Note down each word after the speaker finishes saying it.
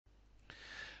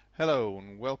Hello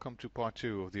and welcome to part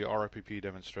 2 of the RRPP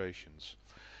demonstrations.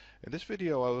 In this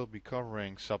video I will be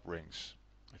covering subrings.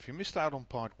 If you missed out on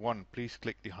part 1, please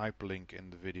click the hyperlink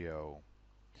in the video.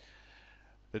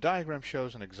 The diagram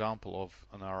shows an example of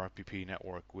an RRPP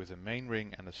network with a main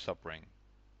ring and a subring.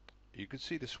 You can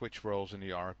see the switch roles in the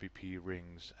RRPP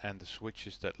rings, and the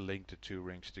switches that link the two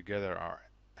rings together are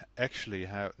actually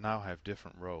now have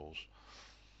different roles.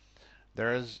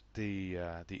 There is the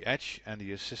edge and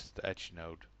the assisted edge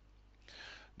node.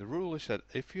 The rule is that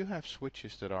if you have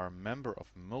switches that are a member of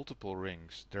multiple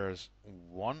rings, there is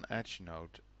one edge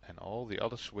node and all the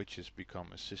other switches become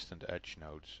assistant edge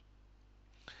nodes.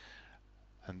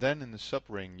 And then in the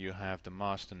subring you have the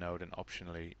master node and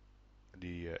optionally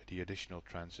the additional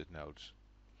transit nodes.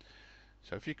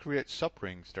 So if you create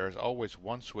subrings, there is always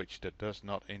one switch that does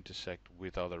not intersect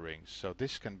with other rings. So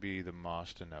this can be the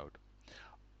master node.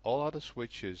 All other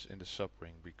switches in the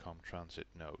subring become transit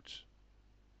nodes.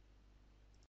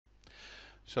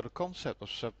 So the concept of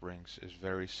subrings is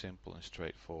very simple and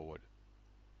straightforward.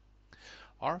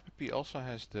 RRPP also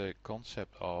has the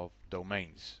concept of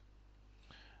domains.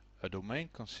 A domain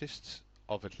consists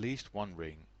of at least one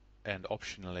ring and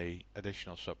optionally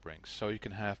additional subrings, so you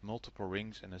can have multiple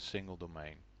rings in a single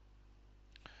domain.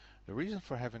 The reason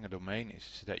for having a domain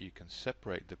is that you can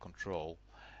separate the control,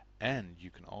 and you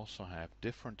can also have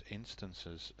different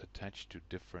instances attached to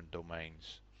different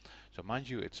domains. So mind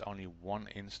you, it's only one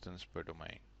instance per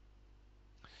domain.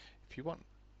 If you want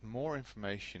more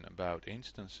information about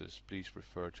instances, please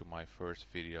refer to my first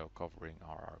video covering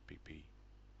RRPP.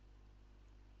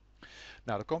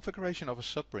 Now, the configuration of a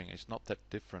subring is not that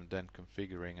different than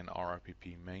configuring an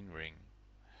RRPP main ring.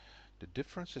 The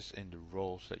difference is in the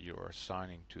roles that you are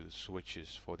assigning to the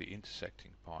switches for the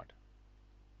intersecting part.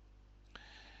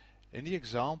 In the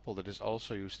example that is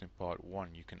also used in part 1,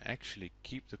 you can actually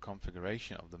keep the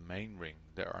configuration of the main ring.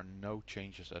 There are no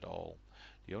changes at all.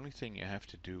 The only thing you have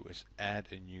to do is add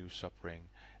a new subring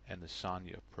and assign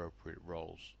the appropriate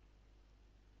roles.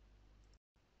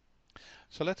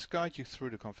 So let's guide you through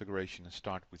the configuration and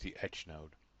start with the edge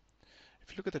node.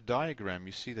 If you look at the diagram,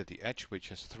 you see that the edge switch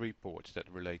has 3 ports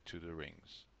that relate to the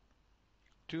rings.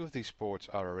 2 of these ports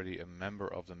are already a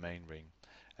member of the main ring,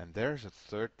 and there's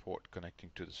a 3rd port connecting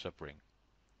to the subring.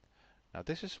 Now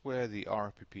this is where the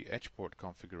RRPP edge port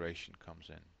configuration comes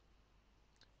in.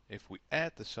 If we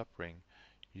add the subring,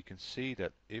 you can see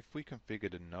that if we configure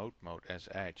the node mode as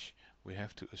edge, we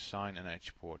have to assign an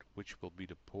edge port, which will be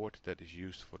the port that is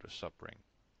used for the subring.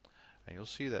 And you'll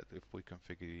see that if we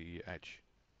configure the edge.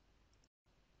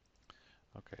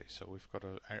 Okay, so we've got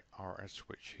our edge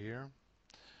switch here.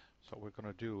 So what we're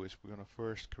going to do is we're going to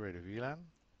first create a VLAN.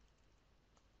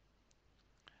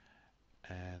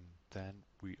 And then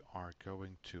we are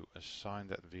going to assign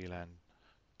that VLAN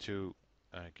to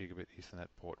gigabit Ethernet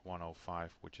port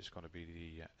 105, which is going to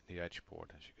be the edge port,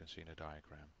 as you can see in the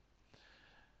diagram.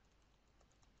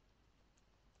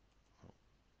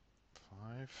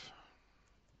 5.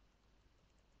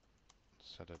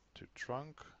 Set it to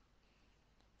trunk.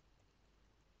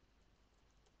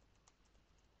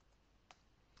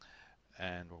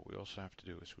 And what we also have to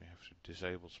do is we have to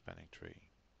disable spanning tree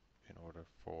in order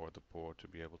for the port to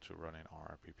be able to run in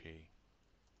RRPP.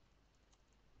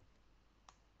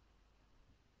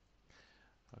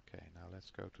 Okay, now let's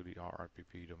go to the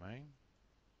RRPP domain.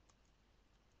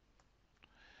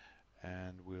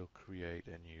 And we'll create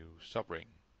a new subring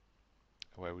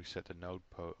where we set the node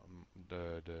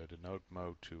node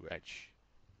mode to edge.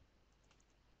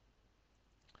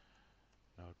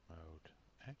 Node mode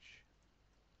edge.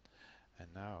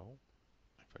 And now,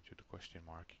 if I do the question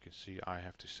mark, you can see I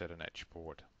have to set an edge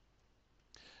port,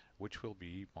 which will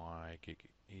be my gig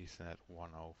Ethernet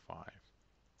 105.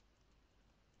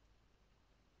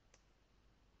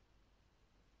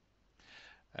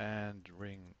 And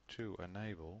ring to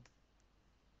enable,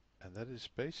 and that is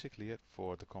basically it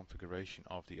for the configuration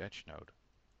of the edge node.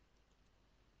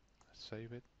 Let's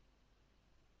save it,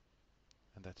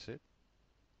 and that's it.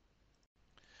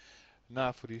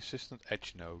 Now for the assistant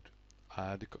edge node,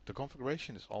 the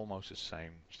configuration is almost the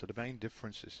same, so the main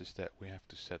difference is that we have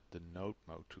to set the node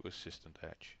mode to assistant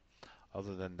edge.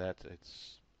 Other than that,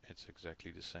 it's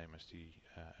exactly the same as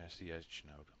the edge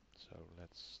node. So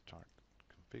let's start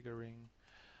configuring,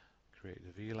 create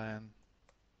the VLAN,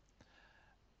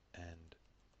 and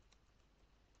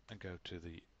go to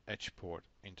the edge port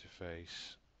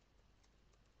interface,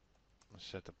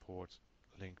 set the port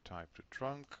link type to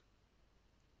trunk,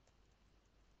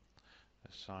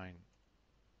 assign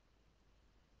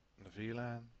the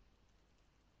VLAN,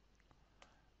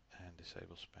 and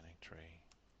disable spanning tree.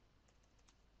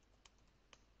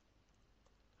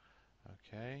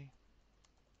 Okay,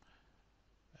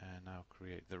 And now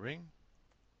create the ring.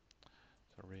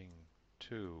 So ring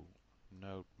 2,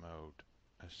 node mode,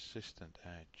 assistant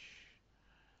edge,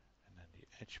 and then the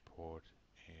edge port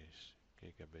is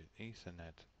gigabit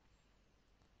Ethernet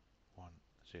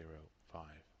 105.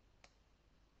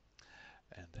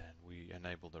 And then we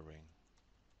enable the ring.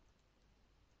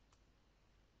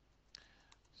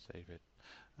 Save it.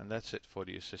 And that's it for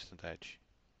the assistant edge.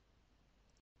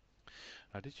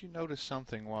 Now, did you notice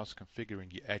something whilst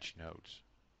configuring the edge nodes?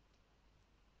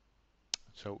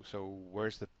 So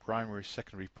where's the primary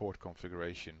secondary port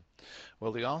configuration?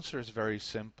 Well, the answer is very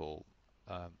simple.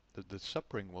 The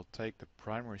subring will take the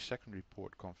primary secondary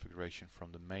port configuration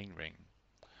from the main ring.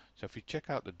 So if you check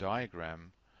out the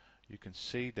diagram, you can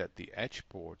see that the edge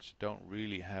ports don't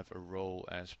really have a role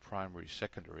as primary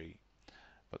secondary,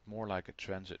 but more like a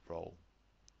transit role.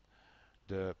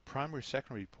 The primary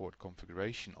secondary port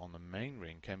configuration on the main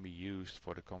ring can be used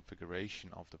for the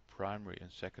configuration of the primary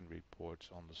and secondary ports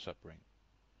on the subring.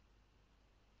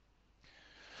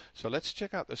 So let's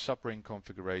check out the subring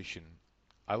configuration.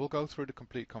 I will go through the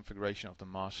complete configuration of the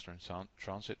master and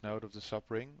transit node of the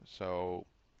subring.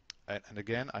 And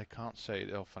again, I can't say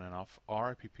it often enough,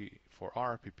 for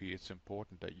RRPP it's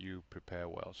important that you prepare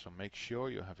well. So make sure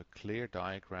you have a clear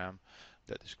diagram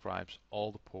that describes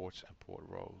all the ports and port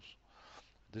roles.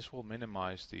 This will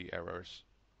minimize the errors.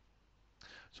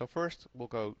 So first we'll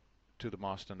go to the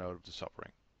master node of the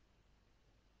subring.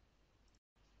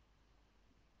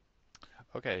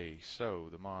 Okay, so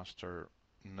the master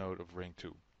node of ring 2.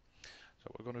 So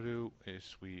what we're going to do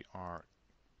is we are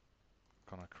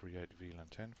going to create VLAN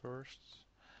 10 first,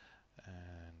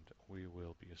 and we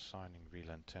will be assigning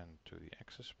VLAN 10 to the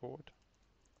access port.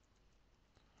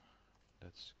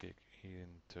 That's gig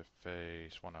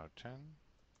interface 1010.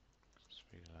 It's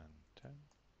VLAN 10.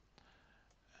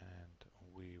 And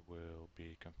we will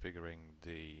be configuring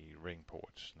the ring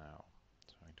ports now.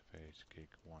 So interface gig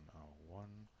 101,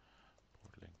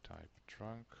 port link type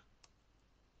trunk,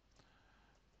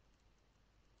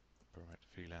 permit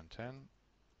VLAN 10,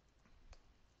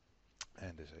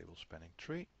 and disable spanning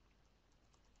tree.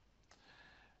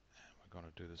 And we're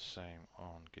going to do the same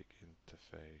on gig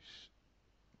interface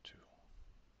 2,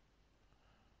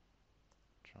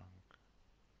 trunk,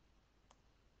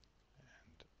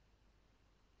 and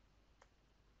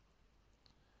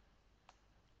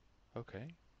okay.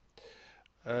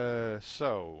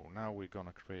 So now we're going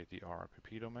to create the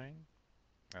RRPP domain.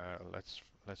 Let's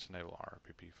enable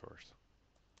RRPP first.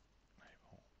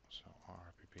 Enable. So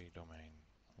RRPP domain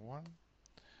 1,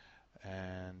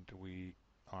 and we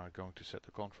are going to set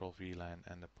the control VLAN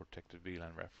and the protected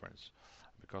VLAN reference.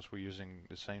 Because we're using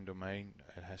the same domain,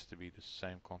 it has to be the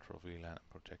same control VLAN and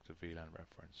protected VLAN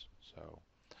reference. So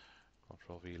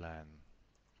control VLAN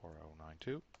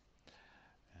 4092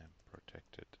 and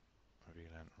protected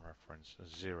VLAN reference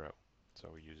 0. So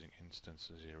we're using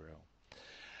instance 0.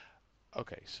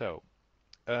 Okay, so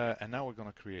and now we're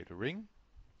going to create a ring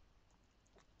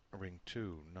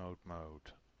 2 node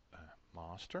mode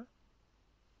master.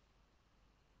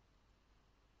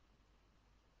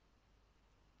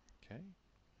 Okay,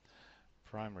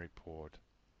 primary port,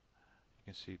 you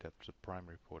can see that the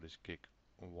primary port is gig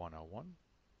 101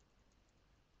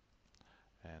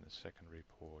 and the secondary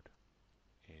port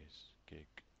is gig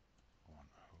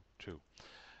 102.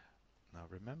 Now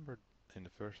remember, in the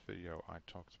first video I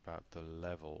talked about the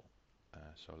level.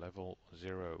 So level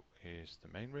 0 is the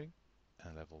main ring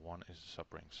and level 1 is the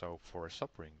subring. So for a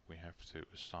subring we have to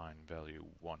assign value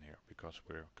 1 here because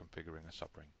we're configuring a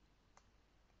subring.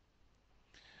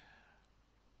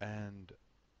 And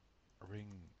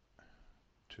ring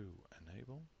 2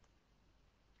 enable,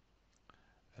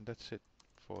 and that's it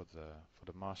for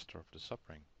the master of the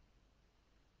subring.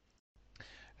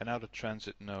 And now the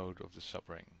transit node of the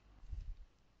subring.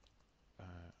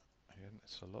 Again,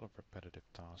 it's a lot of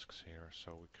repetitive tasks here.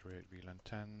 So we create VLAN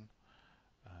 10.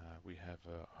 We have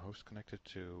a host connected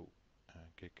to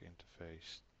gig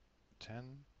interface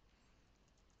 10.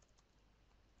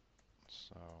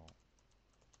 So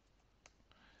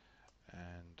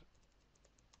and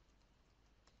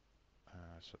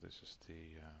so this is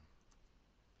these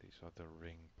are the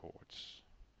ring ports.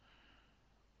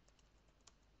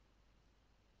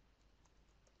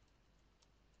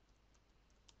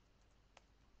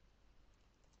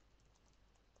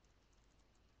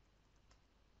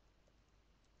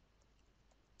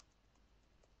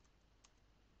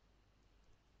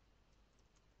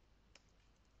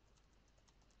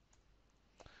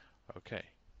 Okay,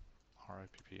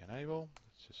 RRPP enable.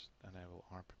 Let's just enable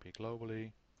RRPP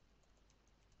globally.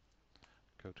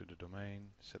 Go to the domain,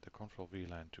 set the control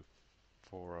VLAN to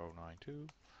 4092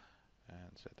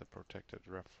 and set the protected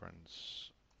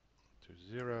reference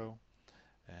to 0,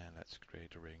 and let's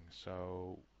create a ring.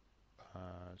 So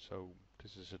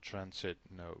this is a transit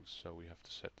node, so we have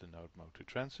to set the node mode to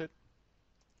transit.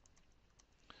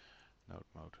 Node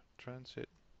mode transit.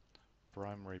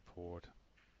 Primary port,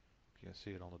 you can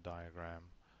see it on the diagram.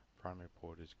 Primary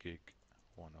port is gig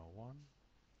 101,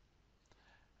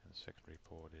 and the secondary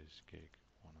port is gig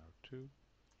 102.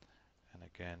 And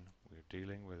again, we're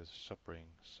dealing with a subring,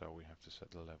 so we have to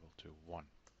set the level to 1.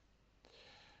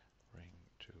 Ring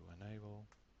to enable.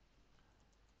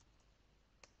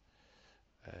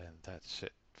 And that's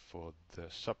it for the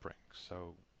subring.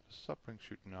 So the subring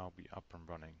should now be up and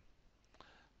running.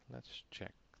 Let's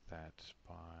check that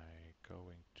by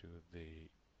going to the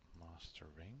master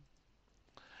ring.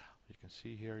 You can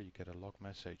see here you get a log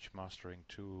message mastering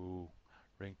to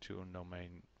ring 2 and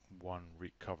domain 1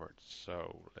 recovered.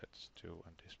 So let's do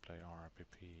a display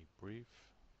RRPP brief.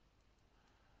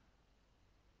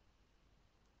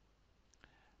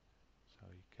 So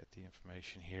you get the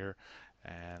information here,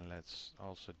 and let's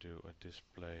also do a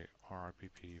display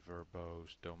RRPP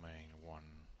verbose domain 1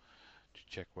 to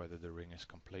check whether the ring is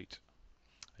complete.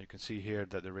 You can see here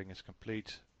that the ring is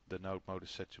complete, the node mode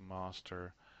is set to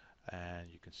master,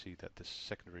 and you can see that the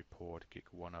secondary port gig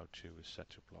 102 is set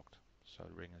to blocked. So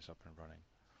the ring is up and running.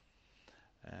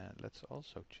 And let's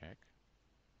also check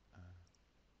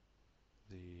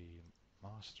the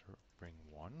master ring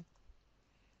 1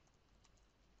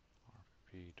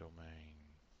 RPP domain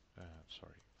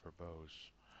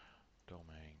verbose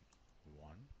domain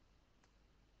 1.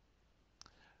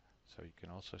 So you can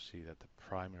also see that the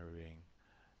primary ring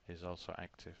is also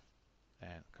active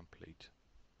and complete.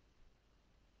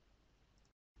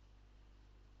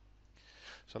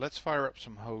 So let's fire up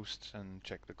some hosts and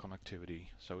check the connectivity.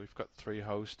 So we've got 3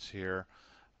 hosts here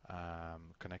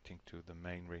connecting to the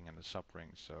main ring and the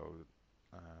subring. So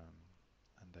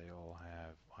and they all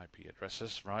have IP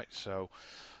addresses, right? So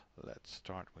let's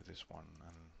start with this one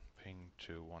and ping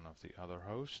to one of the other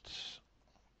hosts,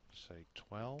 say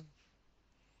 12,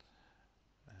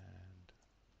 and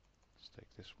let's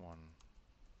take this one.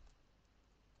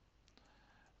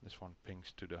 This one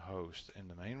pings to the host in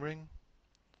the main ring,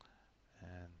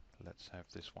 and let's have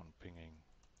this one pinging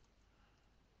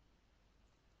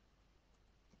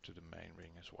to the main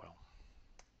ring as well.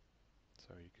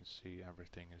 So you can see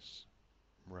everything is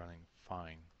running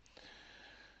fine.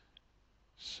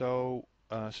 So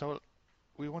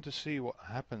we want to see what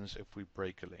happens if we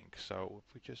break a link. So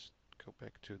if we just go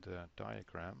back to the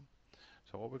diagram.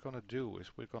 So what we're going to do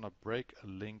is we're going to break a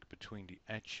link between the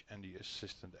edge and the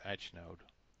assistant edge node.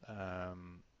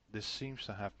 This seems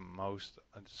to have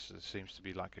it seems to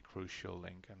be like a crucial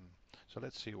link, and so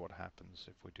let's see what happens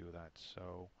if we do that.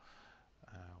 So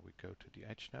we go to the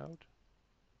edge node,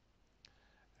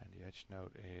 and the edge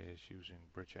node is using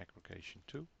bridge aggregation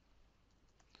 2.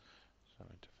 So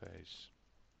interface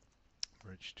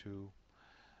bridge 2,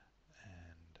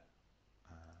 and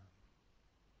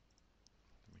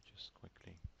let me just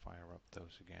quickly fire up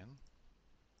those again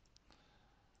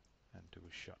and do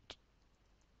a shut.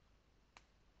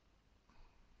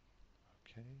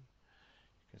 Okay,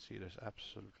 you can see there's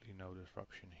absolutely no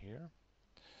disruption here,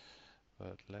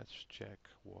 but let's check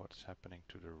what's happening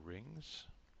to the rings.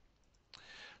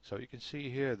 So you can see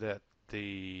here that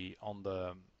on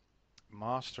the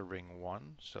master ring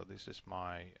 1, so this is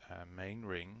my main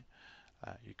ring,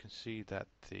 you can see that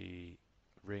the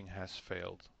ring has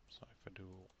failed. So if I do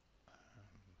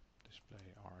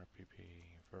display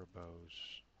RRPP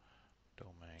verbose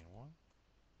domain 1,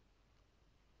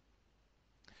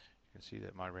 you can see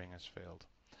that my ring has failed.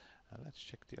 Let's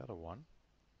check the other one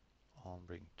on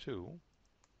ring 2.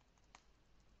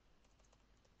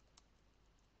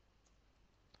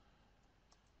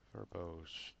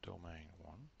 Verbose domain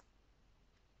 1.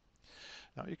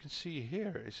 Now you can see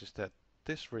here is that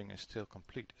this ring is still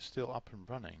complete, still up and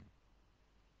running.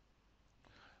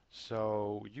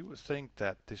 So you would think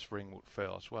that this ring would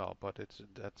fail as well, but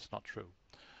that's not true.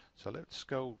 So let's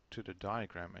go to the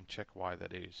diagram and check why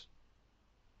that is.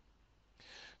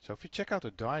 So if you check out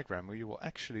the diagram, you will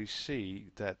actually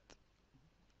see that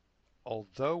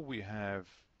although we have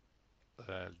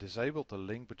disabled the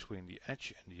link between the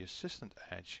edge and the assistant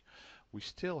edge, we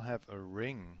still have a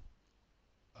ring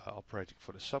operating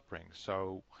for the subring.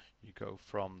 So you go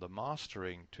from the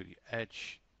mastering to the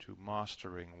edge to master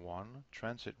ring 1,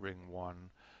 transit ring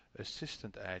 1,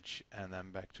 assistant edge, and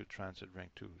then back to transit ring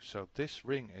 2. So this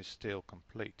ring is still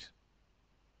complete.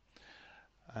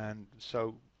 And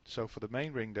so for the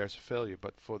main ring there's a failure,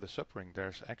 but for the subring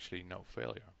there's actually no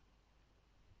failure.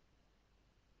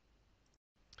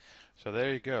 So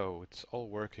there you go, it's all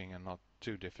working and not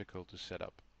too difficult to set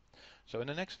up. So in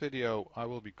the next video I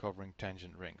will be covering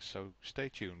tangent rings, so stay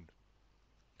tuned.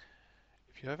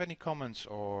 If you have any comments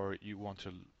or you want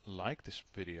to like this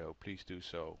video, please do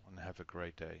so, and have a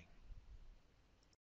great day.